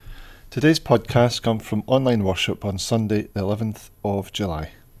Today's podcast comes from online worship on Sunday, the 11th of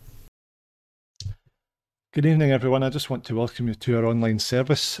July. Good evening, everyone. I just want to welcome you to our online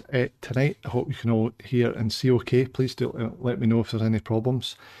service tonight. I hope you can all hear and see okay. Please do let me know if there's any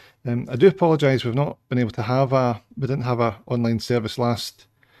problems. I do apologise, we've not been able to we didn't have an online service last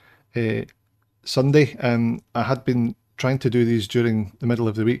Sunday. I had been trying to do these during the middle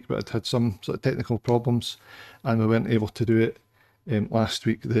of the week, but I'd had some sort of technical problems and we weren't able to do it last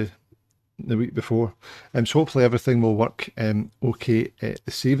week, the week before. So hopefully everything will work okay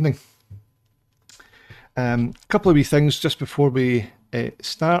this evening. A couple of wee things just before we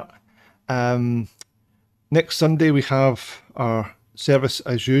start. Next Sunday we have our service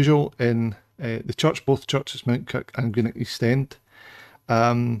as usual in the church, both churches, Mount Kirk and Greenock East End.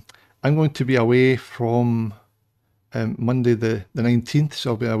 I'm going to be away from Monday the 19th,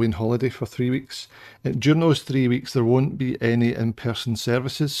 so I'll be away on holiday for 3 weeks. During those 3 weeks there won't be any in-person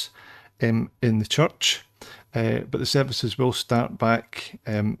services in the church, but the services will start back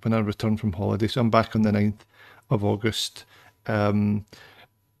when I return from holiday. So I'm back on the 9th of August. So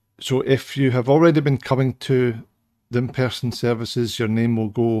if you have already been coming to the in-person services, your name will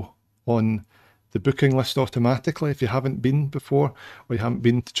go on the booking list automatically. If you haven't been before or you haven't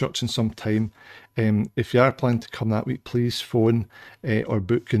been to church in some time, if you are planning to come that week, please phone or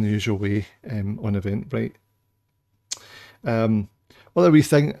book in the usual way on Eventbrite. Other wee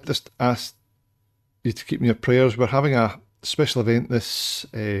thing, just ask you to keep me in your prayers. We're having a special event this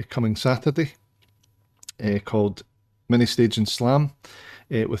coming Saturday called Mini Stage and Slam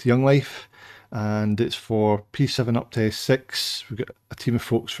with Young Life, and it's for P7 up to S6. We've got a team of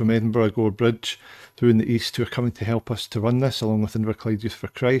folks from Edinburgh, Gore Bridge, through in the east who are coming to help us to run this, along with Inverclyde Youth for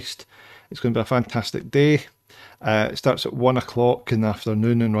Christ. It's going to be a fantastic day. It starts at 1 o'clock in the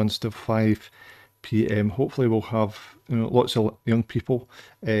afternoon and runs till 5 p.m. Hopefully we'll have lots of young people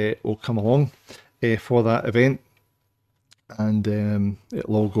will come along for that event, and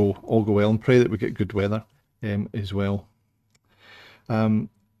it'll all go well, and pray that we get good weather as well.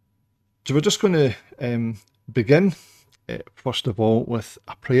 So we're just going to begin first of all with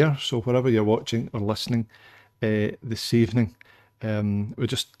a prayer. So wherever you're watching or listening this evening, we'll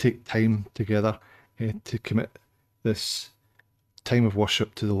just take time together to commit this time of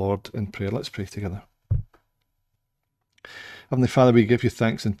worship to the Lord in prayer. Let's pray together. Heavenly Father, we give you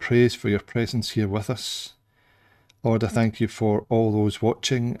thanks and praise for your presence here with us. Lord, I thank you for all those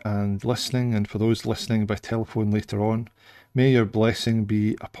watching and listening, and for those listening by telephone later on. May your blessing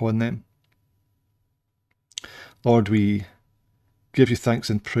be upon them. Lord, we give you thanks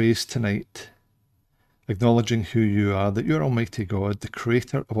and praise tonight, acknowledging who you are, that you're Almighty God, the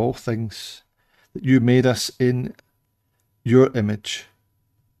creator of all things, that you made us in your image,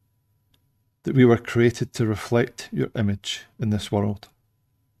 that we were created to reflect your image in this world.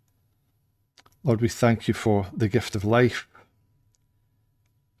 Lord, we thank you for the gift of life,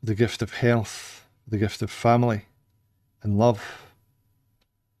 the gift of health, the gift of family and love.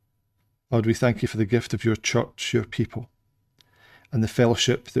 Lord, we thank you for the gift of your church, your people, and the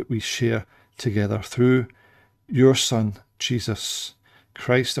fellowship that we share together through your Son, Jesus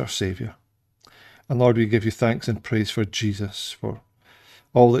Christ, our Saviour. And Lord, we give you thanks and praise for Jesus, for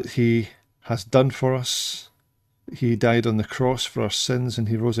all that he has done for us. He died on the cross for our sins, and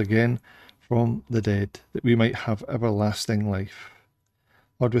he rose again from the dead, that we might have everlasting life.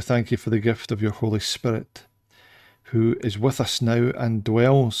 Lord, we thank you for the gift of your Holy Spirit, who is with us now and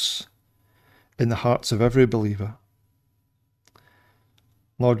dwells in the hearts of every believer.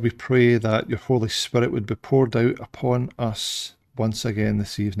 Lord, we pray that your Holy Spirit would be poured out upon us once again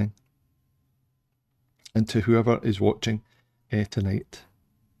this evening, and to whoever is watching tonight.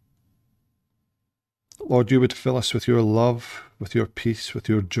 Lord, you would fill us with your love, with your peace, with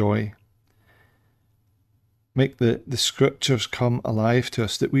your joy. Make the scriptures come alive to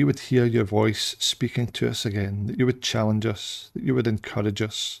us, that we would hear your voice speaking to us again, that you would challenge us, that you would encourage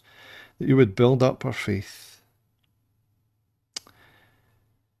us, that you would build up our faith.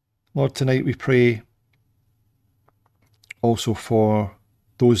 Lord, tonight we pray also for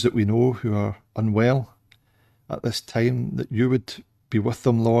those that we know who are unwell at this time, that you would be with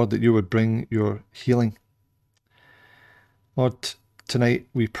them, Lord, that you would bring your healing. Lord, tonight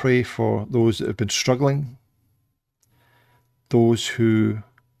we pray for those that have been struggling, those who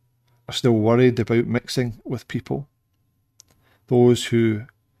are still worried about mixing with people, those who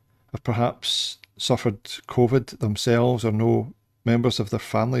have perhaps suffered COVID themselves or know members of their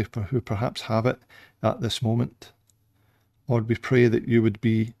family who perhaps have it at this moment. Lord, we pray that you would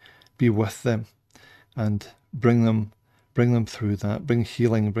be with them and bring them through that, bring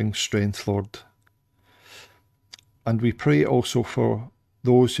healing, bring strength, Lord. And we pray also for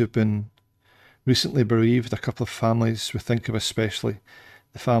those who've been recently bereaved, a couple of families we think of, especially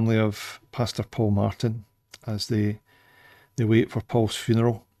the family of Pastor Paul Martin, as they wait for Paul's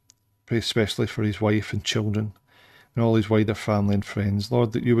funeral. Pray especially for his wife and children and all his wider family and friends.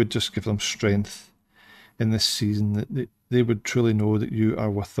 Lord, that you would just give them strength in this season, that they would truly know that you are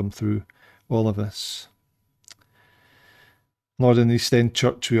with them through all of this. Lord, in the East End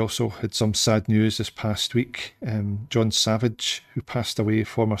Church, we also had some sad news this past week. John Savage, who passed away,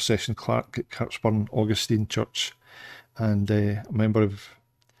 former session clerk at Kirkburn Augustine Church and a member of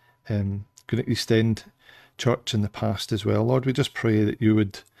Greenock East End Church in the past as well. Lord, we just pray that you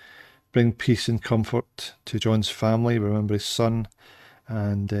would bring peace and comfort to John's family. Remember his son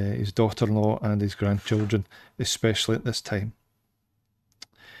and his daughter-in-law and his grandchildren, especially at this time.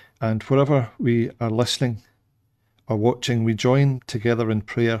 And wherever we are listening or watching, we join together in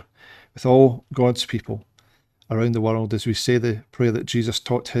prayer with all God's people around the world as we say the prayer that Jesus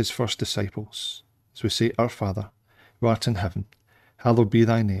taught his first disciples. As we say, Our Father, who art in heaven, hallowed be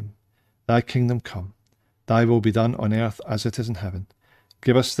thy name. Thy kingdom come, thy will be done on earth as it is in heaven.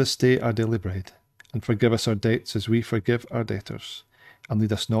 Give us this day our daily bread, and forgive us our debts as we forgive our debtors. And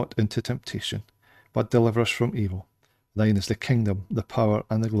lead us not into temptation, but deliver us from evil. Thine is the kingdom, the power,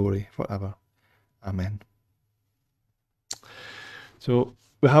 and the glory forever. Amen. So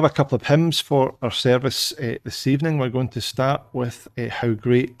we have a couple of hymns for our service this evening. We're going to start with How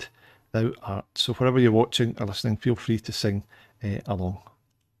Great Thou Art. So wherever you're watching or listening, feel free to sing along.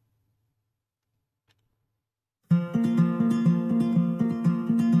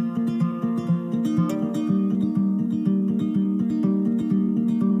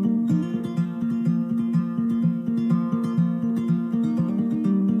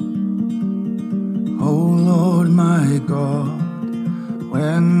 O Lord my God,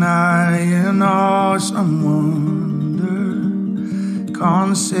 when I in awesome wonder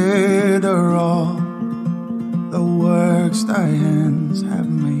consider all the works thy hands have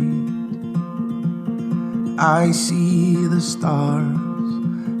made, I see the stars,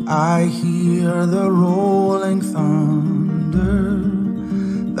 I hear the rolling thunder,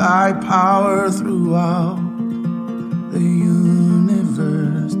 thy power throughout the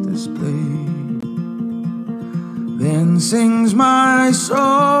universe displayed. Then sings my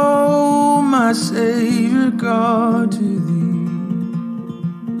soul, my Savior God, to thee.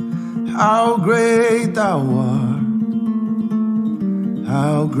 How great thou art,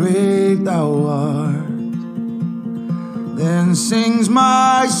 how great thou art. Then sings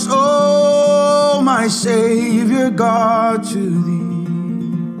my soul, my Savior God, to thee.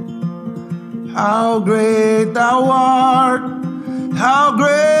 How great thou art, how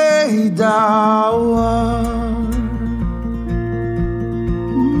great thou art.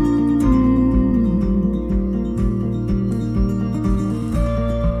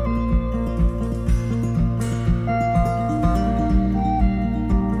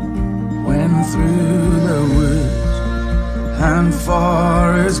 Through the woods and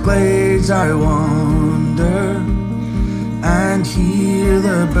forest glades I wander and hear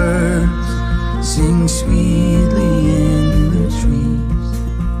the birds sing sweetly in the trees.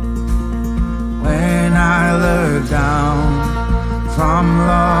 When I look down from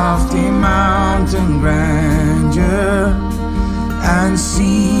lofty mountain grandeur and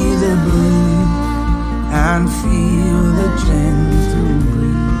see the blue and feel the gentle breeze,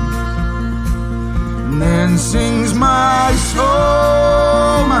 then sings my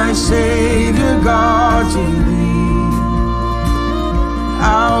soul, my Savior God, to thee.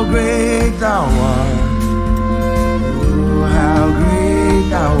 How great thou art, oh, how great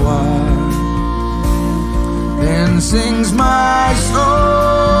thou art. Then sings my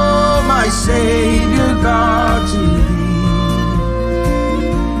soul, my Savior God, to thee.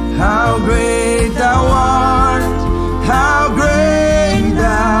 How great thou art, how great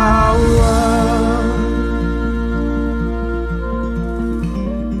thou art.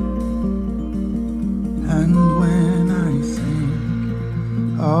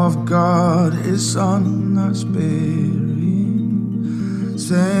 Of God his Son us bearing,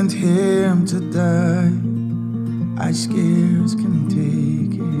 sent him to die, I scarce can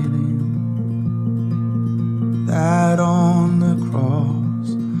take it in. That on the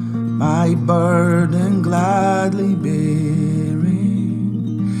cross my burden gladly bearing,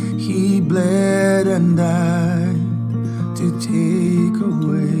 he bled and died to take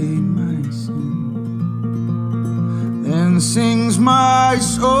away my sin. Then sings my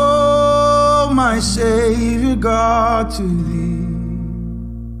soul, my Savior God, to thee.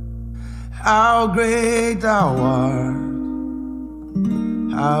 How great thou art,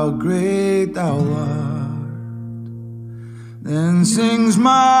 how great thou art. Then sings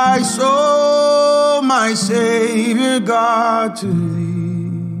my soul, my Savior God, to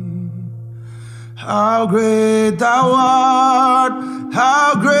thee. How great thou art,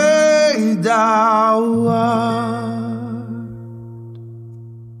 how great thou art.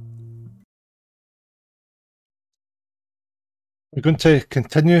 We're going to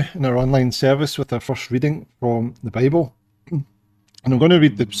continue in our online service with our first reading from the Bible. And I'm going to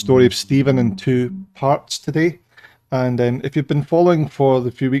read the story of Stephen in two parts today. And if you've been following for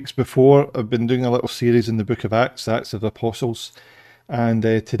the few weeks before, I've been doing a little series in the book of Acts, the Acts of the Apostles. And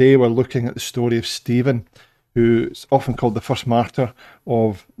today we're looking at the story of Stephen, who's often called the first martyr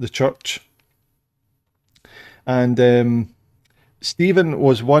of the church. And Stephen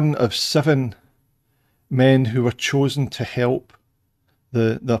was one of 7 men who were chosen to help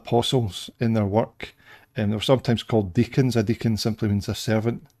the apostles in their work. They were sometimes called deacons. A deacon simply means a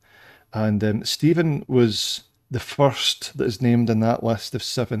servant. And Stephen was the first that is named in that list of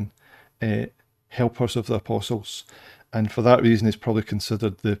 7 helpers of the apostles. And for that reason, he's probably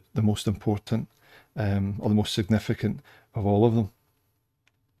considered the most important or the most significant of all of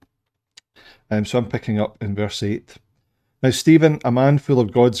them. So I'm picking up in verse 8. Now Stephen, a man full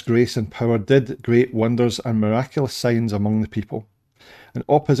of God's grace and power, did great wonders and miraculous signs among the people. An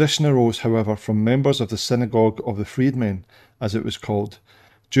opposition arose, however, from members of the synagogue of the freedmen, as it was called,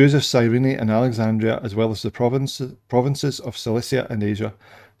 Jews of Cyrene and Alexandria, as well as the provinces of Cilicia and Asia.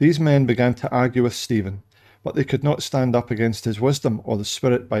 These men began to argue with Stephen, but they could not stand up against his wisdom or the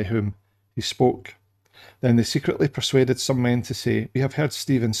spirit by whom he spoke. Then they secretly persuaded some men to say, "We have heard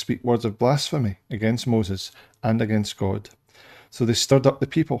Stephen speak words of blasphemy against Moses and against God." So they stirred up the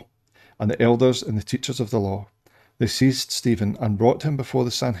people and the elders and the teachers of the law. They seized Stephen and brought him before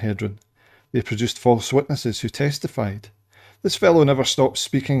the Sanhedrin. They produced false witnesses who testified, "This fellow never stopped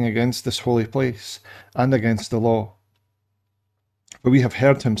speaking against this holy place and against the law. For we have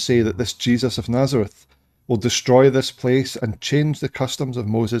heard him say that this Jesus of Nazareth will destroy this place and change the customs of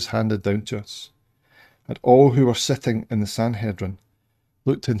Moses handed down to us." And all who were sitting in the Sanhedrin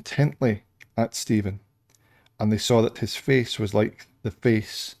looked intently at Stephen, and they saw that his face was like the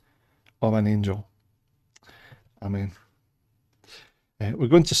face of an angel. Amen. We're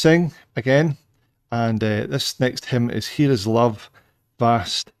going to sing again, and this next hymn is "Here is Love,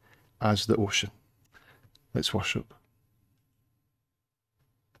 Vast as the Ocean." Let's worship.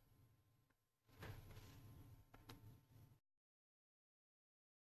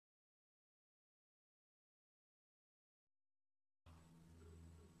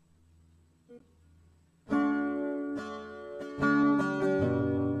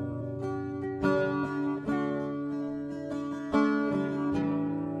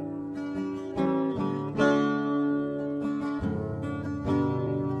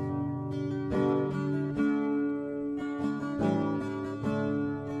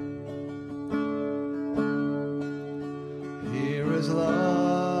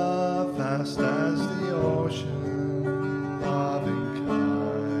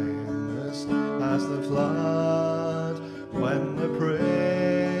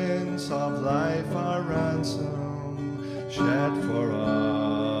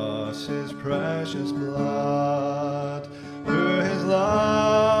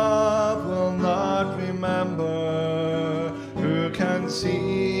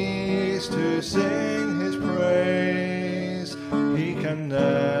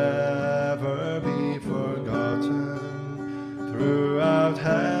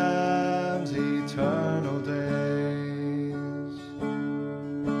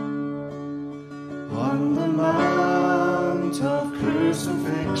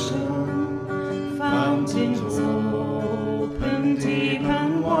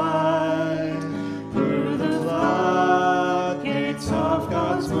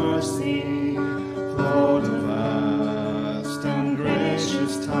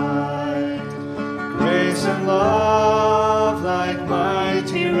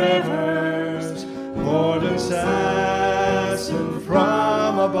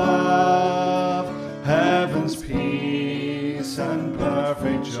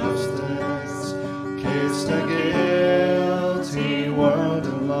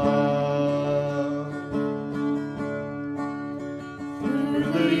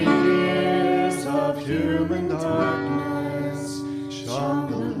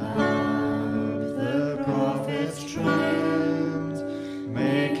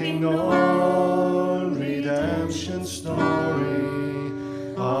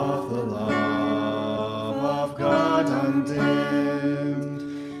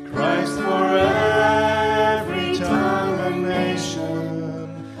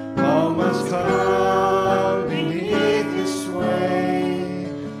 All must come beneath His sway.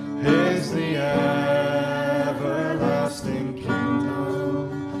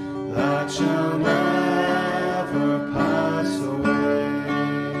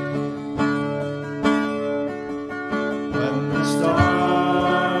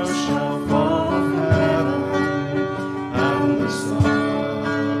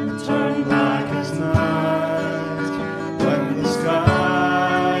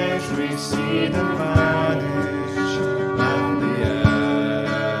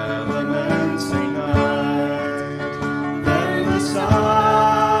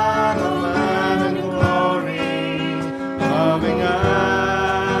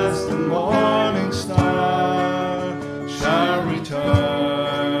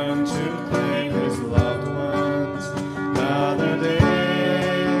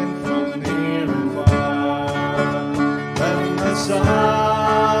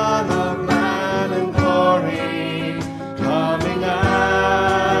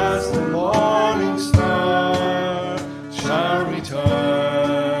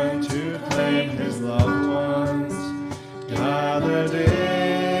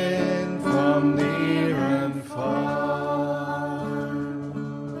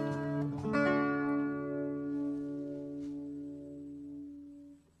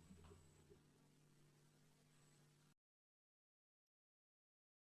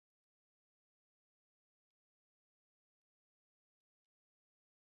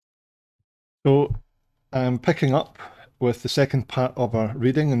 So I'm picking up with the second part of our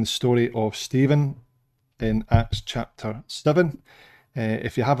reading in the story of Stephen in Acts chapter 7.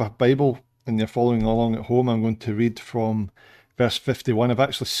 If you have a Bible and you're following along at home, I'm going to read from verse 51. I've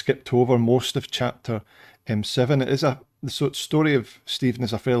actually skipped over most of chapter 7. The story of Stephen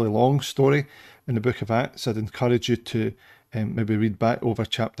is a fairly long story in the book of Acts. I'd encourage you to maybe read back over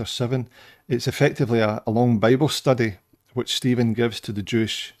chapter 7. It's effectively a long Bible study which Stephen gives to the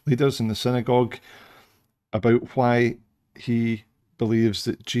Jewish leaders in the synagogue about why he believes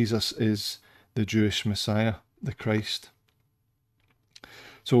that Jesus is the Jewish Messiah, the Christ.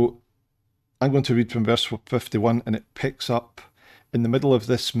 So I'm going to read from verse 51, and it picks up in the middle of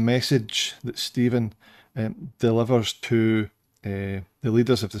this message that Stephen delivers to the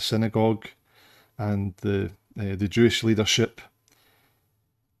leaders of the synagogue and the Jewish leadership.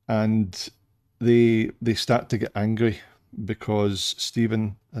 And they start to get angry because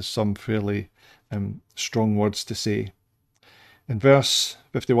Stephen has some fairly strong words to say. In verse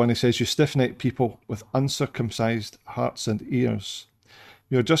 51, he says, "You stiff-necked people with uncircumcised hearts and ears,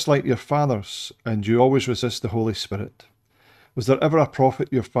 you're just like your fathers, and you always resist the Holy Spirit. Was there ever a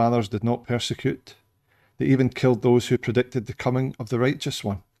prophet your fathers did not persecute? They even killed those who predicted the coming of the righteous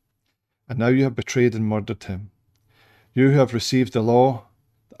one. And now you have betrayed and murdered him. You who have received the law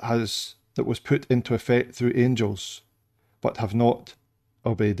that was put into effect through angels, but have not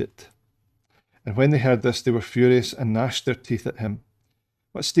obeyed it." And when they heard this, they were furious and gnashed their teeth at him.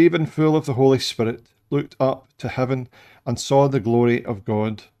 But Stephen, full of the Holy Spirit, looked up to heaven and saw the glory of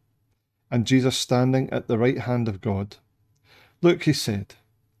God, and Jesus standing at the right hand of God. "Look," he said,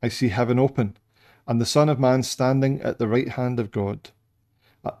 "I see heaven open, and the Son of Man standing at the right hand of God."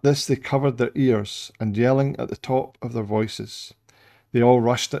 At this they covered their ears, and yelling at the top of their voices, they all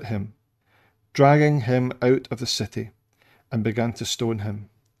rushed at him, dragging him out of the city, and began to stone him.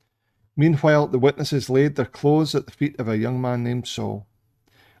 Meanwhile, the witnesses laid their clothes at the feet of a young man named Saul.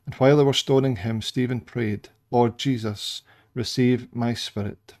 And while they were stoning him, Stephen prayed, "Lord Jesus, receive my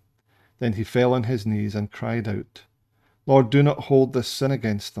spirit." Then he fell on his knees and cried out, "Lord, do not hold this sin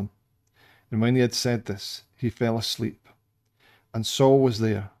against them." And when he had said this, he fell asleep. And Saul was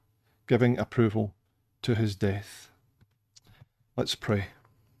there, giving approval to his death. Let's pray.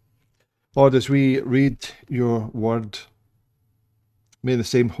 Lord, as we read your word, may the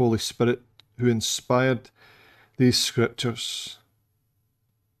same Holy Spirit who inspired these scriptures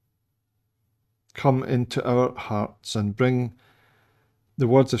come into our hearts and bring the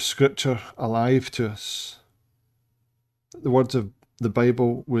words of Scripture alive to us. The words of the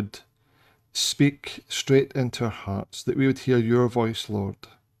Bible would speak straight into our hearts, that we would hear your voice, Lord,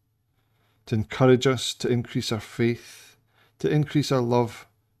 to encourage us, to increase our faith, to increase our love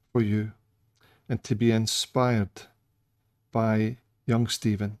for you, and to be inspired by young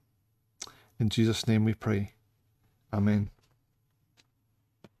Stephen. In Jesus' name we pray. Amen.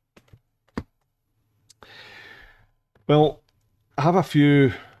 Well, I have a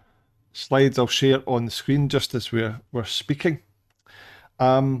few slides I'll share on the screen just as we're speaking.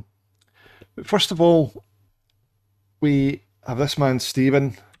 But first of all, we have this man,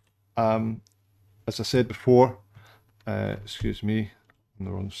 Stephen. As I said before, excuse me, on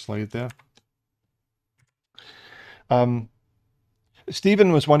the wrong slide there.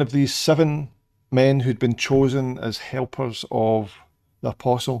 Stephen was one of these 7 men who'd been chosen as helpers of the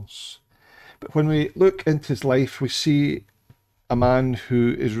apostles. But when we look into his life, we see a man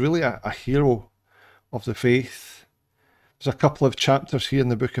who is really a hero of the faith. There's a couple of chapters here in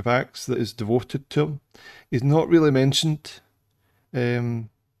the book of Acts that is devoted to him. He's not really mentioned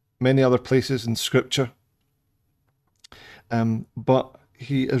many other places in Scripture, but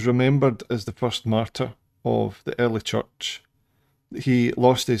he is remembered as the first martyr of the early church. He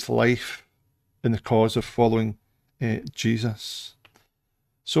lost his life in the cause of following Jesus.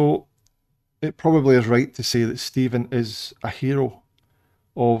 So it probably is right to say that Stephen is a hero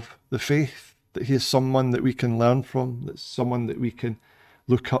of the faith, that he is someone that we can learn from, that's someone that we can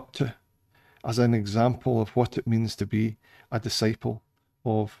look up to as an example of what it means to be a disciple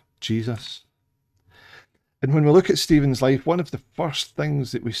of Jesus. And when we look at Stephen's life, one of the first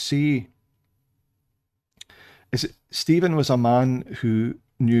things that we see is that Stephen was a man who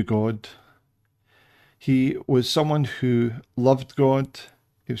knew God. He was someone who loved God.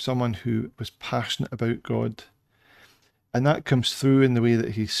 He was someone who was passionate about God. And that comes through in the way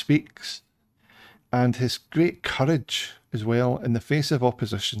that he speaks and his great courage as well in the face of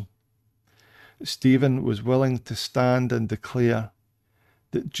opposition. Stephen was willing to stand and declare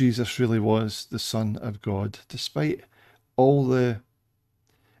that Jesus really was the Son of God, despite all the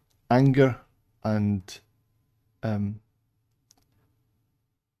anger and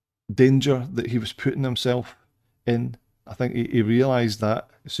danger that he was putting himself in. I think he realised that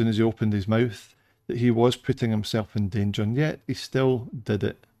as soon as he opened his mouth, that he was putting himself in danger, and yet he still did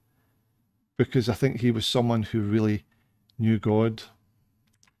it because I think he was someone who really knew God.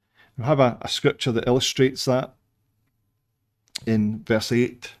 We have a scripture that illustrates that in verse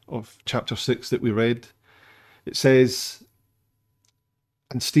 8 of chapter 6 that we read. It says,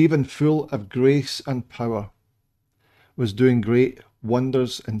 "And Stephen, full of grace and power, was doing great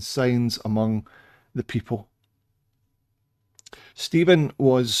wonders and signs among the people." Stephen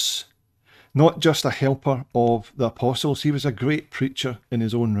was not just a helper of the apostles, he was a great preacher in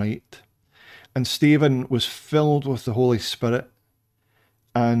his own right. And Stephen was filled with the Holy Spirit.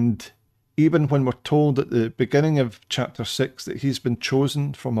 And even when we're told at the beginning of chapter 6 that he's been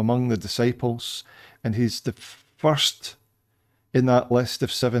chosen from among the disciples, and he's the first in that list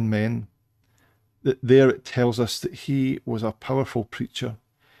of 7 men, that there it tells us that he was a powerful preacher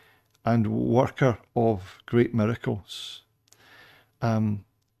and worker of great miracles.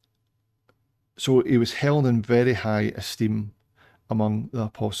 So he was held in very high esteem among the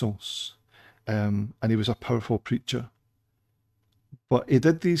apostles, and he was a powerful preacher. But he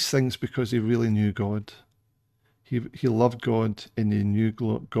did these things because he really knew God. He loved God and he knew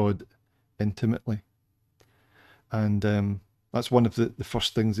God intimately. And that's one of the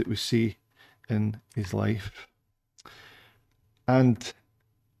first things that we see in his life. And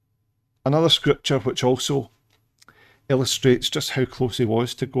another scripture which also illustrates just how close he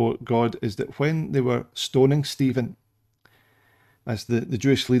was to God is that when they were stoning Stephen, as the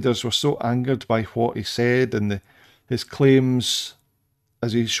Jewish leaders were so angered by what he said and his claims,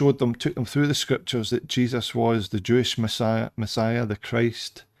 as he took them through the scriptures that Jesus was the Jewish Messiah, the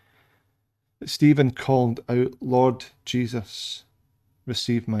Christ, that Stephen called out, "Lord Jesus,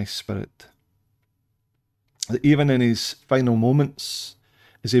 receive my spirit." That even in his final moments,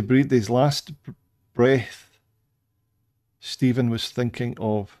 as he breathed his last breath, Stephen was thinking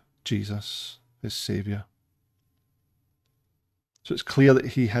of Jesus, his Saviour. So it's clear that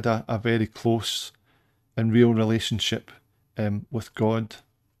he had a very close and real relationship with God.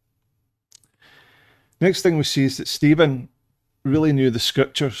 Next thing we see is that Stephen really knew the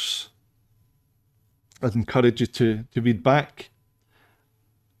scriptures. I'd encourage you to read back.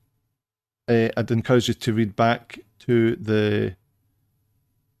 I'd encourage you to read back to the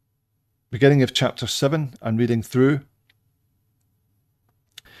beginning of chapter 7 and reading through,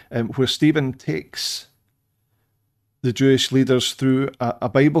 where Stephen takes the Jewish leaders through a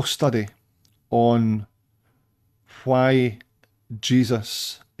Bible study on why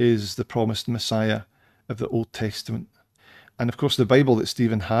Jesus is the promised Messiah of the Old Testament. And of course, the Bible that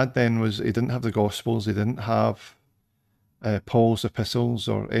Stephen had then was, he didn't have the Gospels, he didn't have Paul's epistles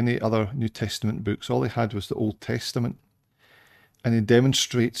or any other New Testament books. All he had was the Old Testament. And he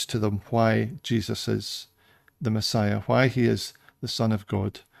demonstrates to them why Jesus is the Messiah, why he is the Son of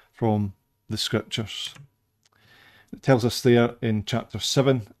God from the scriptures. It tells us there in chapter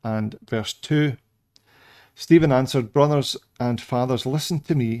 7 and verse 2, "Stephen answered, 'Brothers and fathers, listen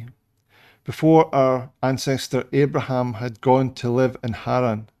to me. Before our ancestor Abraham had gone to live in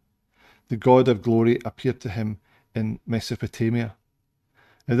Haran, the God of glory appeared to him in Mesopotamia.'"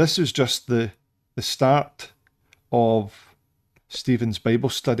 Now this was just the start of Stephen's Bible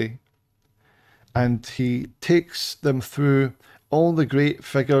study. And he takes them through all the great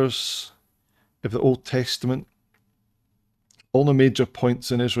figures of the Old Testament, all the major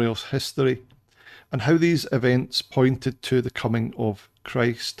points in Israel's history, and how these events pointed to the coming of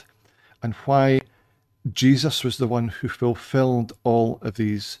Christ, and why Jesus was the one who fulfilled all of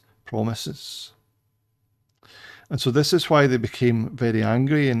these promises. And so this is why they became very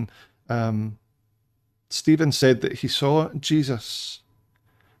angry. And Stephen said that he saw Jesus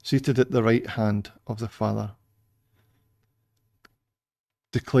seated at the right hand of the Father,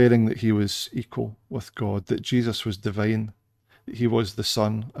 declaring that he was equal with God, that Jesus was divine, that he was the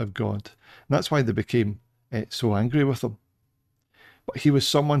Son of God. And that's why they became so angry with him. But he was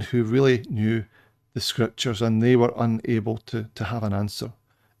someone who really knew the scriptures, and they were unable to have an answer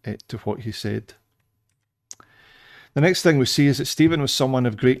to what he said. The next thing we see is that Stephen was someone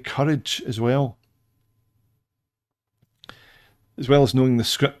of great courage as well. As well as knowing the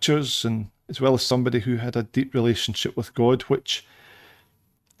scriptures, and as well as somebody who had a deep relationship with God, which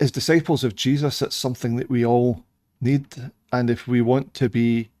as disciples of Jesus, that's something that we all need. And if we want to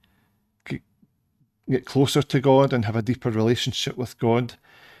get closer to God and have a deeper relationship with God,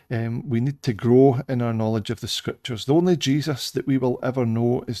 we need to grow in our knowledge of the scriptures. The only Jesus that we will ever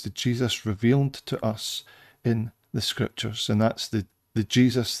know is the Jesus revealed to us in the scriptures. And that's the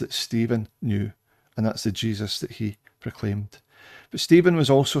Jesus that Stephen knew. And that's the Jesus that he proclaimed. But Stephen was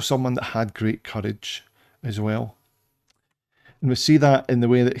also someone that had great courage as well. And we see that in the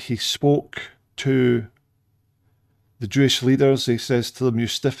way that he spoke to the Jewish leaders. He says to them, "You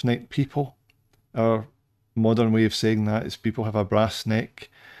stiff-necked people." Our modern way of saying that is people have a brass neck.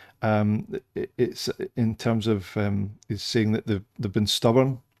 It's in terms of, he's saying that they've been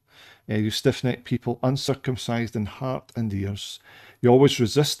stubborn. You stiff-necked people, uncircumcised in heart and ears. You always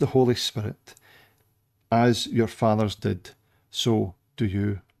resist the Holy Spirit, as your fathers did, so do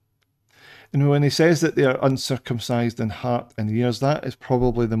you. And when he says that they are uncircumcised in heart and ears, that is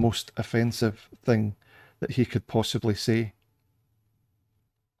probably the most offensive thing that he could possibly say.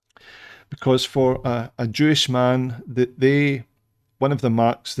 Because for a Jewish man, one of the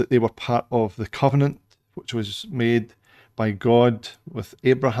marks that they were part of the covenant, which was made by God with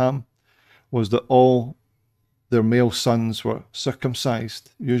Abraham, was that all their male sons were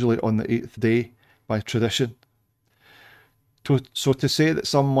circumcised, usually on the 8th day by tradition. So to say that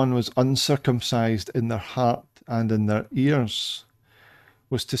someone was uncircumcised in their heart and in their ears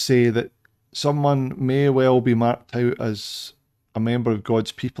was to say that someone may well be marked out as a member of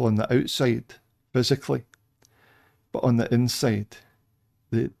God's people on the outside, physically, but on the inside,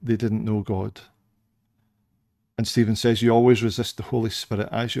 they didn't know God. And Stephen says, "You always resist the Holy Spirit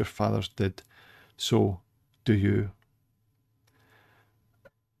as your fathers did, so do you."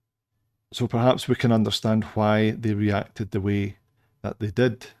 So perhaps we can understand why they reacted the way that they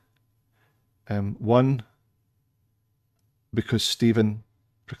did. One, because Stephen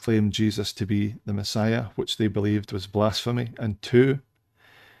proclaimed Jesus to be the Messiah, which they believed was blasphemy. And two,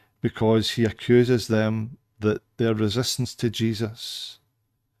 because he accuses them that their resistance to Jesus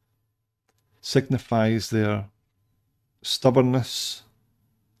signifies their stubbornness,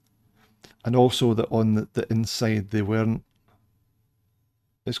 and also that on the inside they weren't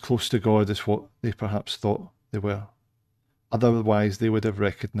as close to God as what they perhaps thought they were. Otherwise, they would have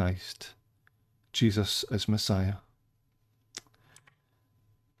recognized Jesus as Messiah.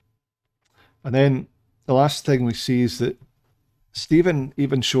 And then the last thing we see is that Stephen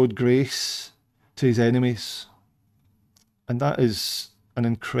even showed grace to his enemies. And that is an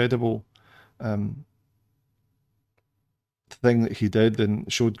incredible thing that he did,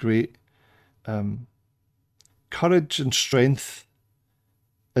 and showed great courage and strength,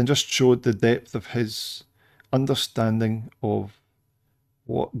 and just showed the depth of his understanding of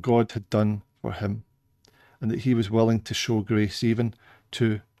what God had done for him, and that he was willing to show grace even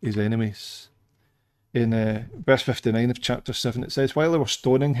to his enemies. In verse 59 of chapter 7, it says, "While they were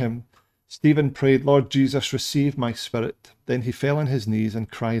stoning him, Stephen prayed, 'Lord Jesus, receive my spirit.' Then he fell on his knees and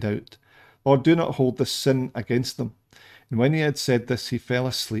cried out, 'Lord, do not hold this sin against them.' And when he had said this, he fell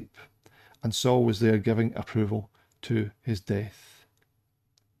asleep, and Saul was there giving approval to his death."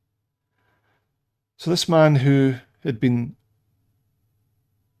 So this man who had been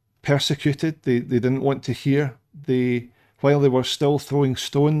persecuted, they didn't want to hear. While they were still throwing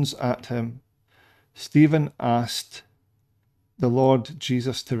stones at him, Stephen asked the Lord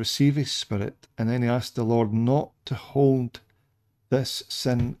Jesus to receive his spirit, and then he asked the Lord not to hold this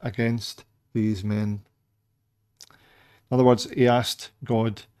sin against these men. In other words, he asked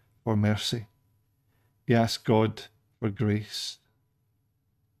God for mercy. He asked God for grace.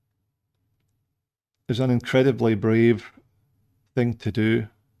 It's an incredibly brave thing to do.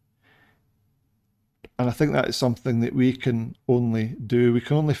 And I think that is something that we can only do. We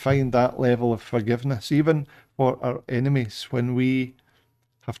can only find that level of forgiveness, even for our enemies, when we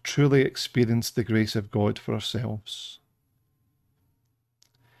have truly experienced the grace of God for ourselves.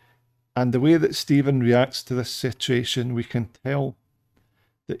 And the way that Stephen reacts to this situation, we can tell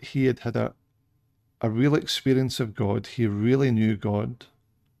that he had had a real experience of God. He really knew God.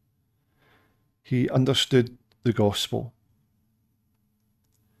 He understood the gospel.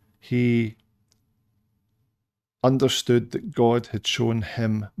 He understood that God had shown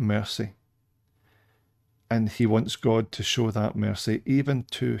him mercy. And he wants God to show that mercy even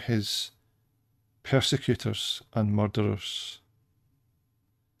to his persecutors and murderers.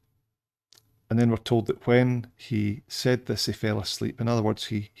 And then we're told that when he said this, he fell asleep. In other words,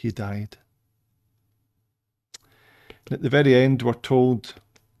 he died. And at the very end, we're told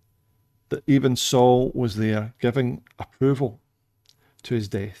that even Saul was there giving approval to his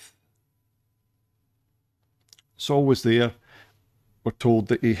death. Saul was there. We're told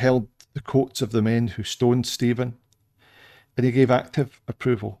that he held the coats of the men who stoned Stephen, and he gave active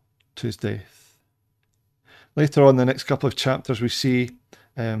approval to his death. Later on, the next couple of chapters, we see,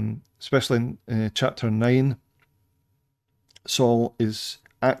 especially in chapter 9, Saul is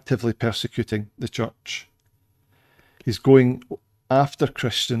actively persecuting the church. He's going after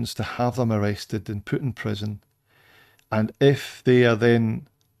Christians to have them arrested and put in prison. And if they are then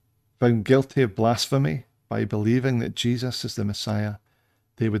found guilty of blasphemy by believing that Jesus is the Messiah,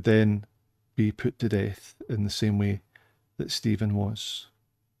 they would then be put to death in the same way that Stephen was.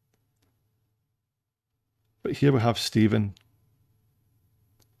 But here we have Stephen,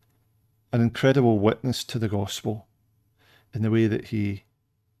 an incredible witness to the gospel in the way that he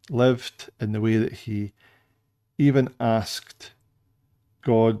lived, in the way that he even asked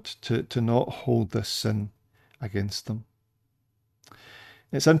God to not hold this sin against them.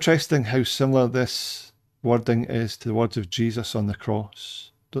 It's interesting how similar this wording is to the words of Jesus on the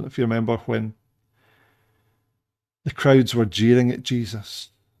cross. Don't know if you remember when the crowds were jeering at Jesus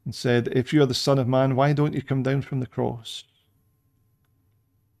and said, "If you are the Son of Man, why don't you come down from the cross?"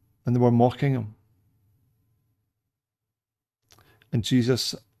 And they were mocking him. And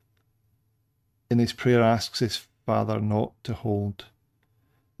Jesus, in his prayer, asks his Father not to hold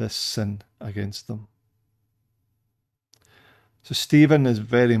this sin against them. So Stephen is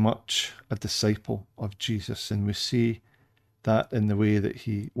very much a disciple of Jesus, and we see that in the way that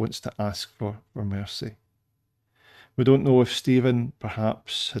he wants to ask for mercy. We don't know if Stephen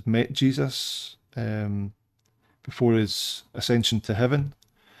perhaps had met Jesus before his ascension to heaven.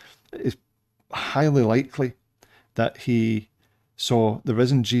 It is highly likely that he saw the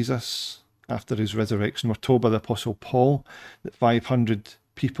risen Jesus after his resurrection. We're told by the Apostle Paul that 500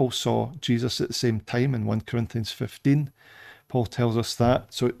 people saw Jesus at the same time in 1 Corinthians 15. Paul tells us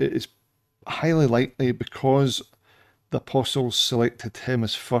that. So it is highly likely, because the apostles selected him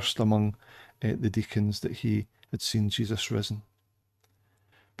as first among the deacons, that he had seen Jesus risen.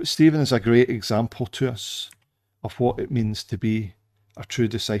 But Stephen is a great example to us of what it means to be a true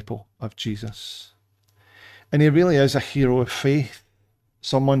disciple of Jesus. And he really is a hero of faith,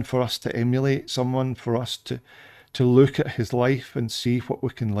 someone for us to emulate, someone for us to look at his life and see what we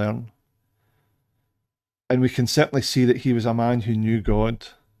can learn. And we can certainly see that he was a man who knew God.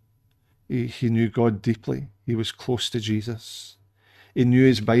 He knew God deeply. He was close to Jesus. He knew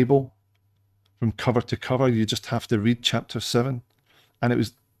his Bible from cover to cover. You just have to read chapter 7. And it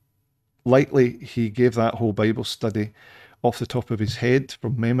was likely he gave that whole Bible study off the top of his head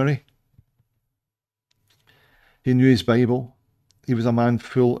from memory. He knew his Bible. He was a man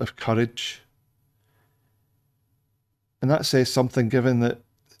full of courage. And that says something, given that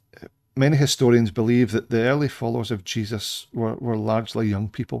many historians believe that the early followers of Jesus were largely young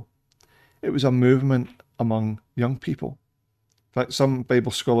people. It was a movement among young people. In fact, some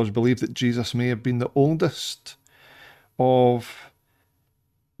Bible scholars believe that Jesus may have been the oldest of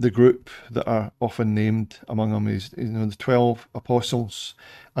the group that are often named among them is, the 12 apostles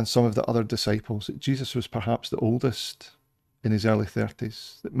and some of the other disciples. That Jesus was perhaps the oldest in his early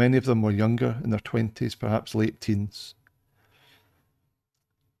 30s. That many of them were younger, in their 20s, perhaps late teens.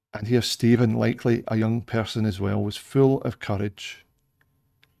 And here Stephen, likely a young person as well, was full of courage.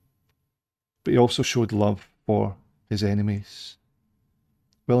 But he also showed love for his enemies,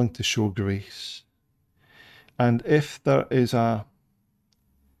 willing to show grace. And if there is a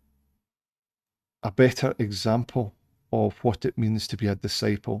better example of what it means to be a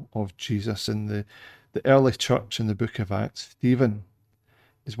disciple of Jesus in the early church in the book of Acts, Stephen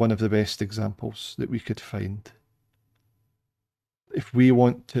is one of the best examples that we could find. If we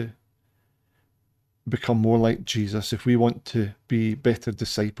want to become more like Jesus, if we want to be better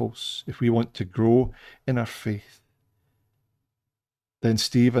disciples, if we want to grow in our faith, then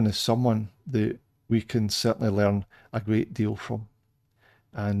Stephen is someone that we can certainly learn a great deal from,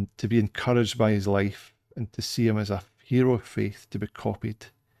 and to be encouraged by his life and to see him as a hero of faith to be copied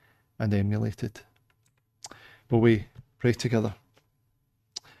and emulated. Will we pray together?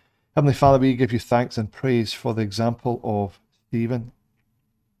 Heavenly Father, we give you thanks and praise for the example of Stephen,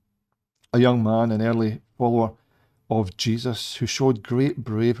 a young man, an early follower of Jesus, who showed great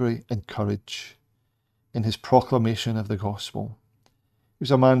bravery and courage in his proclamation of the gospel. He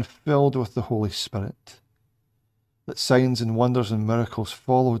was a man filled with the Holy Spirit, that signs and wonders and miracles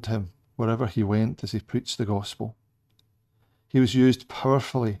followed him wherever he went as he preached the gospel. He was used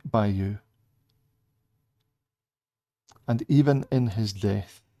powerfully by you. And even in his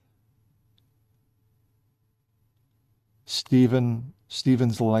death,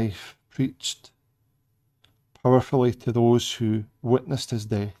 Stephen's life preached powerfully to those who witnessed his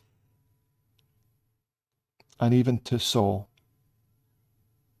death, and even to Saul,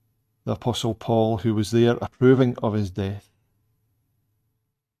 the Apostle Paul, who was there approving of his death.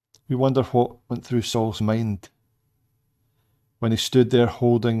 We wonder what went through Saul's mind when he stood there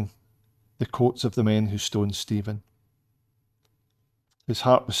holding the coats of the men who stoned Stephen. His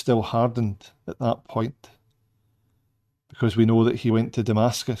heart was still hardened at that point, because we know that he went to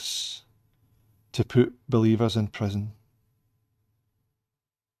Damascus to put believers in prison.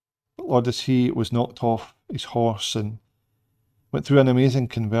 Lord, as he was knocked off his horse and went through an amazing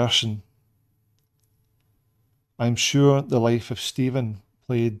conversion, I'm sure the life of Stephen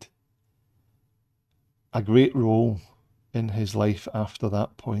played a great role in his life after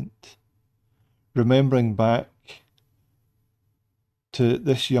that point. Remembering back to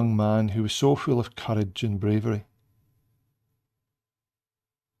this young man who was so full of courage and bravery,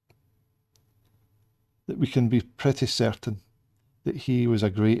 that we can be pretty certain that he was a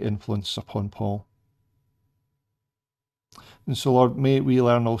great influence upon Paul. And so, Lord, may we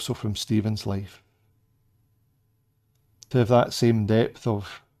learn also from Stephen's life to have that same depth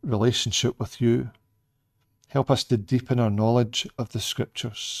of relationship with you. Help us to deepen our knowledge of the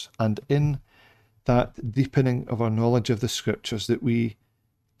Scriptures, and in that deepening of our knowledge of the Scriptures, that we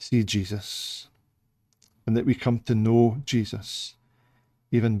see Jesus and that we come to know Jesus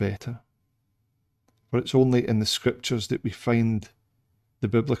even better. For it's only in the Scriptures that we find the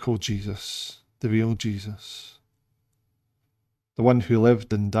biblical Jesus, the real Jesus, the one who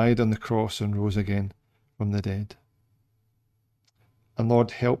lived and died on the cross and rose again from the dead. And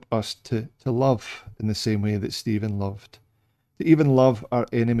Lord, help us to love in the same way that Stephen loved, to even love our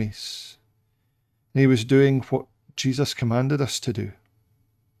enemies. He was doing what Jesus commanded us to do.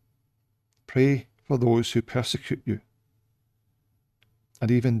 Pray for those who persecute you,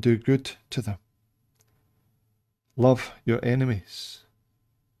 and even do good to them. Love your enemies.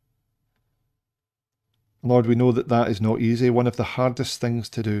 Lord, we know that that is not easy, one of the hardest things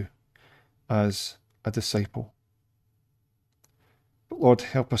to do as a disciple. But Lord,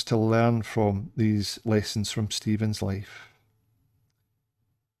 help us to learn from these lessons from Stephen's life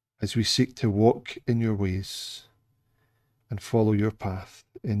as we seek to walk in your ways and follow your path.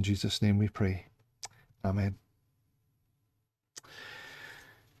 In Jesus' name we pray. Amen.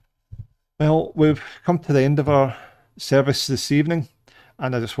 Well, we've come to the end of our service this evening,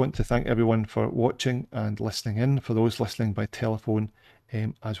 and I just want to thank everyone for watching and listening in, for those listening by telephone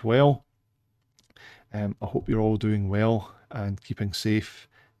as well. I hope you're all doing well and keeping safe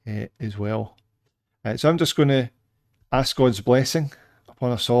as well. So I'm just going to ask God's blessing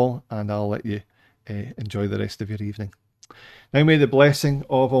upon us all, and I'll let you enjoy the rest of your evening. Now may the blessing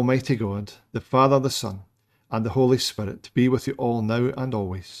of Almighty God, the Father, the Son, and the Holy Spirit be with you all now and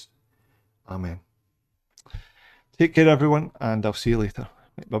always. Amen. Take care, everyone, and I'll see you later.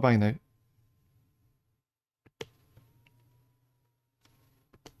 Bye-bye now.